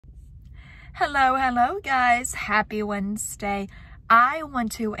Hello guys. Happy Wednesday. I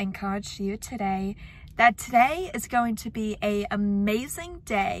want to encourage you today that today is going to be an amazing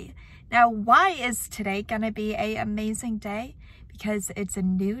day. Now, why is today going to be an amazing day? Because it's a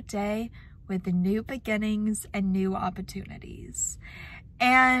new day with new beginnings and new opportunities.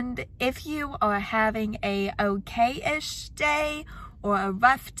 And if you are having a okay-ish day or a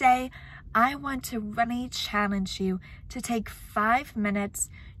rough day, I want to really challenge you to take 5 minutes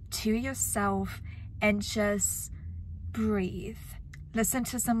to yourself and just breathe. Listen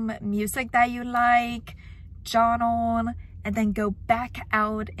to some music that you like, journal, and then go back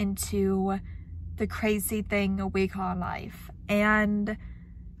out into the crazy thing we call life. And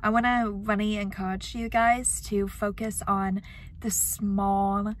I want to really encourage you guys to focus on the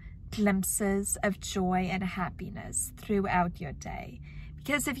small glimpses of joy and happiness throughout your day.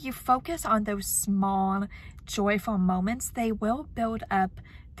 Because if you focus on those small, joyful moments, they will build up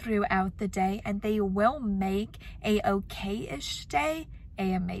throughout the day and they will make a okay-ish day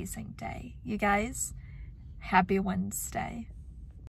an amazing day. You guys, happy Wednesday.